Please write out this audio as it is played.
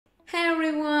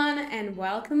and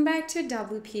welcome back to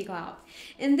WP Cloud.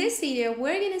 In this video,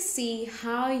 we're going to see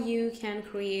how you can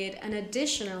create an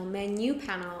additional menu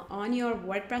panel on your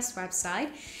WordPress website,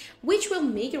 which will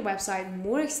make your website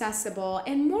more accessible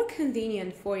and more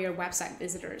convenient for your website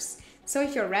visitors. So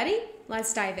if you're ready,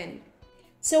 let's dive in.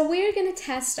 So we're going to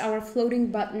test our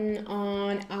floating button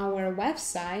on our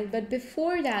website, but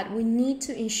before that we need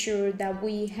to ensure that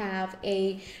we have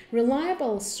a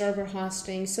reliable server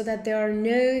hosting so that there are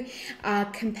no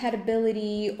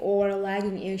compatibility or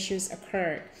lagging issues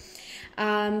occur.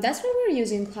 That's why we're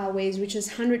using Cloudways, which is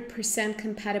 100%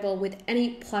 compatible with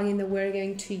any plugin that we're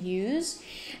going to use.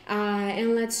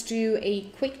 And let's do a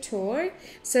quick tour.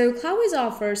 So Cloudways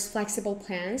offers flexible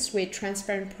plans with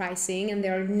transparent pricing, and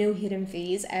there are no hidden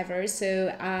fees ever.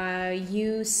 So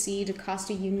you see the cost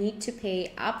that you need to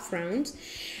pay upfront.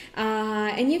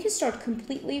 And you can start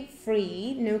completely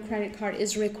free. No credit card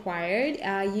is required.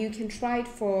 You can try it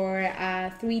for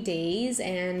 3 days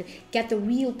and get the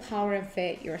real power of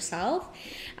it yourself.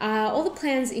 All the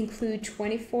plans include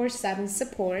 24/7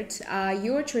 support,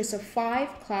 your choice of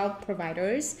 5 cloud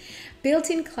providers,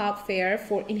 built-in Cloudflare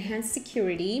for enhanced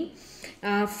security,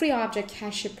 free Object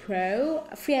Cache Pro,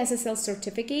 free SSL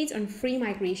certificates, and free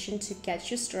migration to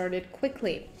get you started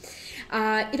quickly.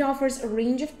 It offers a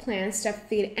range of plans that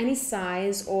fit any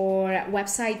size or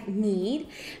website need.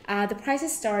 The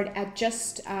prices start at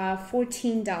just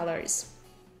 $14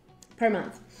 per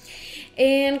month.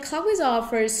 And Cloudways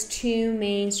offers 2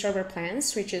 main server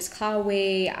plans, which is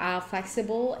Cloudway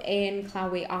Flexible and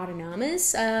Cloudway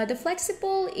Autonomous. The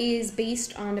Flexible is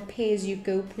based on the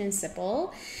pay-as-you-go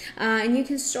principle, and you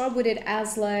can start with it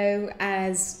as low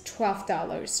as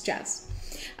 $12 just.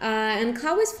 And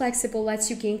Cloudways Flexible lets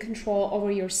you gain control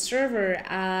over your server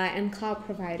and cloud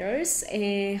providers,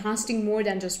 hosting more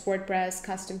than just WordPress,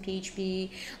 custom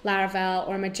PHP, Laravel,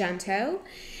 or Magento.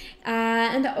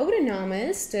 And the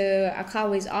Autonomous, the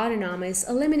Cloudways Autonomous,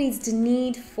 eliminates the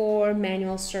need for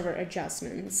manual server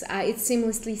adjustments. It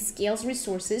seamlessly scales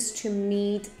resources to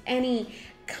meet any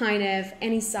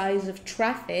size of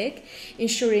traffic,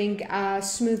 ensuring a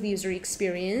smooth user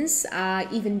experience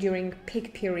even during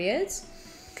peak periods.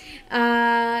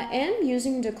 And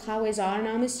using the Cloudways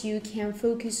Autonomous, you can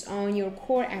focus on your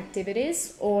core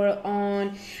activities or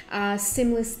on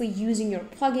seamlessly using your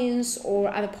plugins or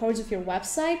other parts of your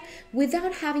website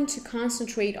without having to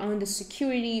concentrate on the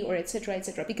security or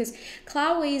etc., because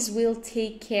Cloudways will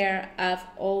take care of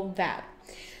all that.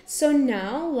 So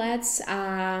now let's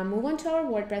move on to our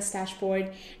WordPress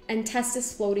dashboard and test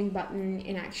this floating button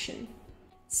in action.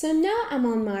 So now I'm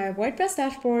on my WordPress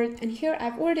dashboard, and here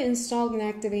I've already installed and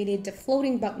activated the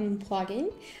floating button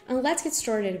plugin, and let's get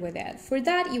started with it. For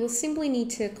that, you will simply need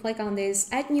to click on this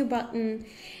Add New button,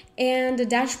 and the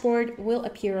dashboard will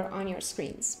appear on your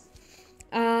screens.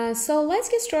 So let's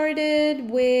get started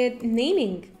with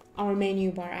naming our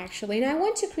menu bar actually, and I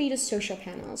want to create a social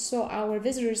panel so our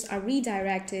visitors are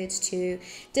redirected to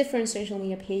different social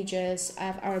media pages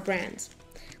of our brand.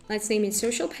 Let's name it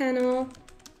Social Panel.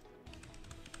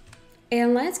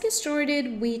 And let's get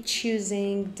started with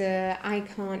choosing the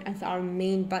icon of our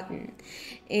main button.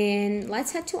 And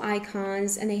let's head to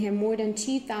icons, and they have more than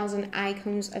 2,000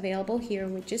 icons available here,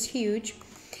 which is huge.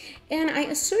 And I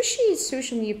associate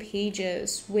social media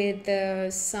pages with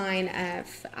the sign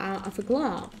of a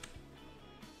glove.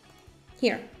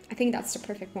 Here, I think that's the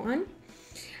perfect one.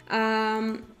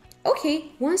 Okay,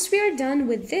 once we are done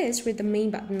with this, with the main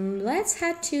button, let's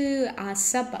head to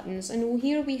sub buttons. And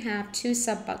here we have 2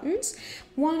 sub buttons.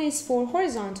 One is for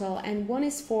horizontal and one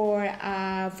is for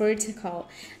vertical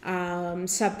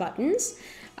sub buttons.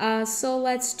 So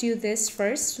let's do this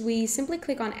first. We simply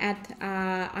click on Add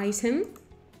Item,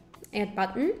 Add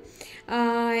Button,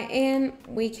 and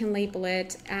we can label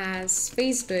it as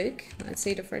Facebook. Let's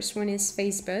say the first one is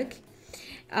Facebook.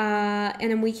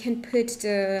 And then we can put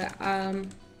the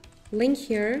link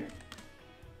here.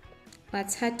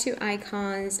 Let's head to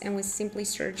icons and we simply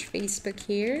search Facebook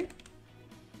here.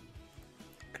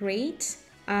 Great.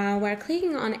 We're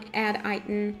clicking on add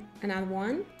item, another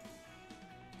one.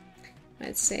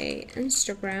 Let's say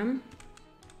Instagram.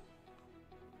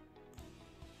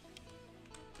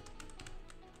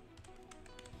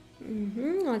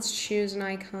 Let's choose an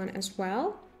icon as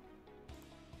well.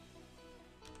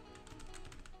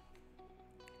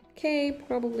 Okay,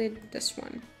 probably this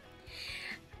one.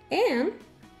 And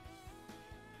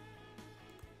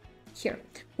here,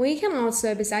 we can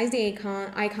also, besides the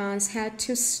icons, head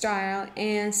to Style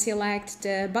and select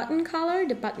the button color,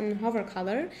 the button hover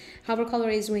color. Hover color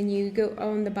is when you go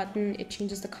on the button, it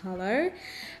changes the color.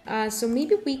 So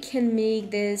maybe we can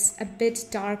make this a bit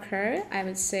darker, I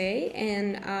would say,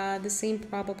 and the same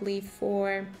probably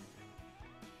for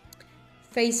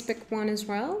Facebook one as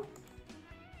well.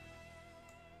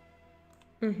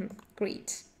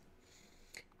 Great.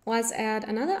 Let's add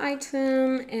another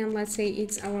item, and let's say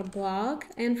it's our blog.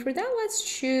 And for that, let's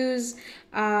choose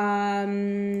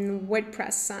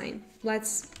WordPress sign.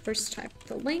 Let's first type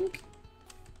the link.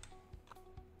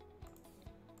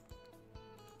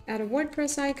 Add a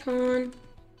WordPress icon.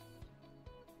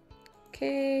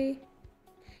 Okay.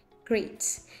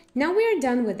 Great. Now we are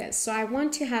done with this. So I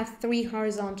want to have 3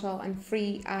 horizontal and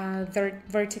 3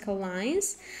 vertical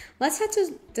lines. Let's head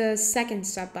to the second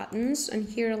step buttons, and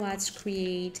here let's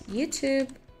create YouTube.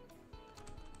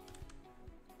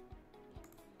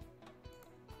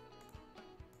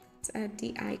 Let's add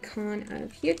the icon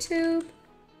of YouTube.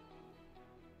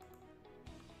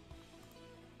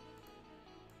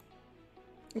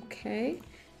 Okay,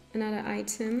 another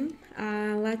item.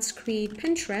 Let's create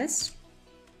Pinterest.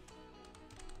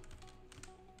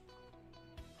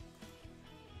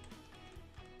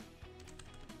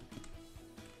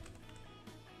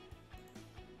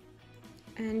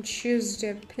 And choose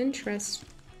the Pinterest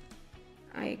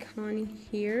icon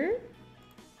here.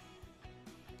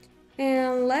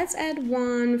 And let's add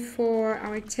one for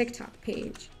our TikTok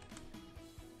page.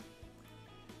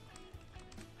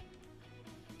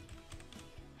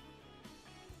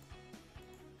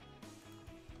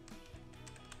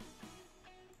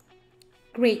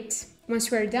 Great.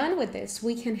 Once we're done with this,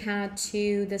 we can head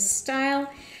to the style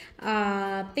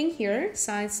thing here,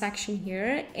 size section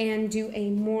here, and do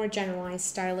a more generalized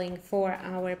styling for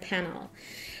our panel.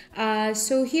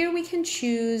 So here we can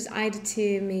choose either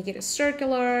to make it a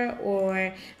circular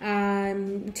or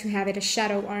to have it a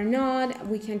shadow or not.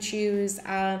 We can choose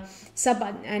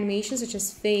sub-button animations such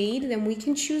as fade. Then we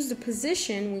can choose the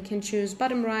position. We can choose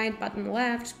bottom right, bottom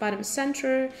left, bottom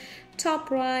center,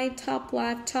 top right, top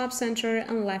left, top center,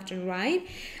 and left and right.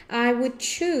 I would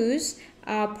choose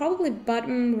probably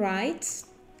bottom right.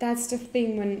 That's the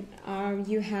thing when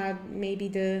you have maybe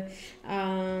the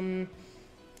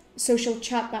social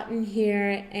chat button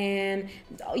here, and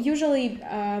usually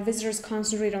visitors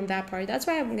concentrate on that part. That's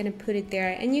why I'm going to put it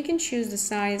there, and you can choose the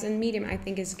size, and medium I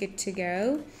think is good to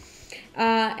go.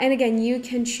 And again, you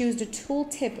can choose the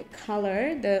tooltip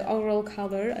color, the overall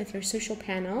color of your social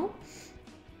panel.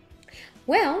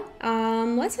 Well,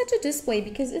 let's head to display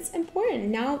because it's important.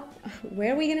 Now,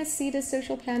 where are we going to see the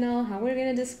social panel? How we're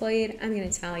going to display it? I'm going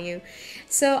to tell you.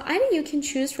 So either you can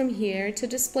choose from here to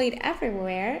display it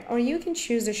everywhere, or you can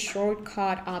choose the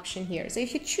shortcut option here. So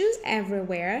if you choose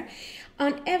everywhere,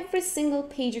 on every single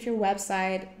page of your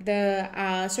website,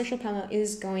 the social panel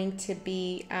is going to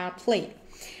be played.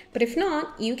 But if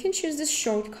not, you can choose this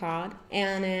shortcut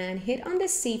and then hit on the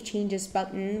Save Changes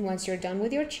button once you're done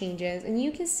with your changes, and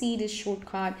you can see this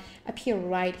shortcut appear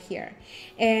right here.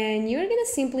 And you're going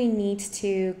to simply need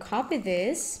to copy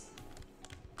this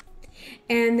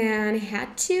and then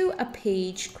head to a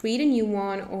page, create a new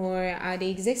one or the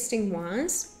existing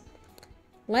ones.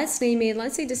 Let's name it,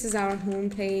 let's say this is our home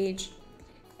page,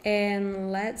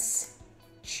 and let's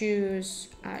choose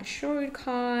a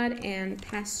shortcut and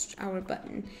paste our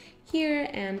button here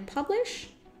and publish,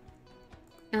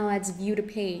 and let's view the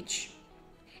page.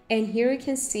 And here you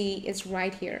can see it's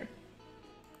right here,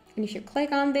 and if you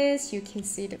click on this, you can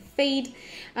see the fade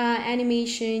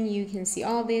animation. You can see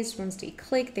all this. Once they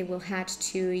click, they will head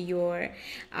to your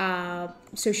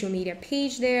social media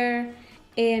page there,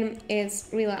 and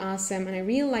it's really awesome. And I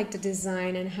really like the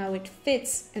design and how it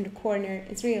fits in the corner.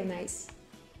 It's really nice.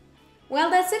 Well,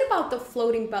 that's it about the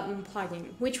floating button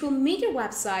plugin, which will make your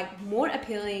website more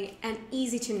appealing and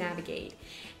easy to navigate.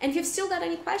 And if you've still got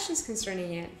any questions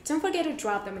concerning it, don't forget to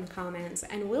drop them in comments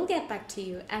and we'll get back to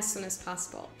you as soon as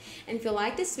possible. And if you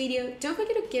like this video, don't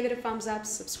forget to give it a thumbs up,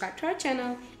 subscribe to our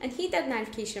channel, and hit that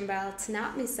notification bell to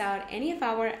not miss out any of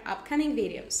our upcoming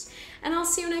videos. And I'll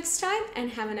see you next time,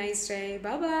 and have a nice day.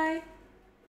 Bye-bye.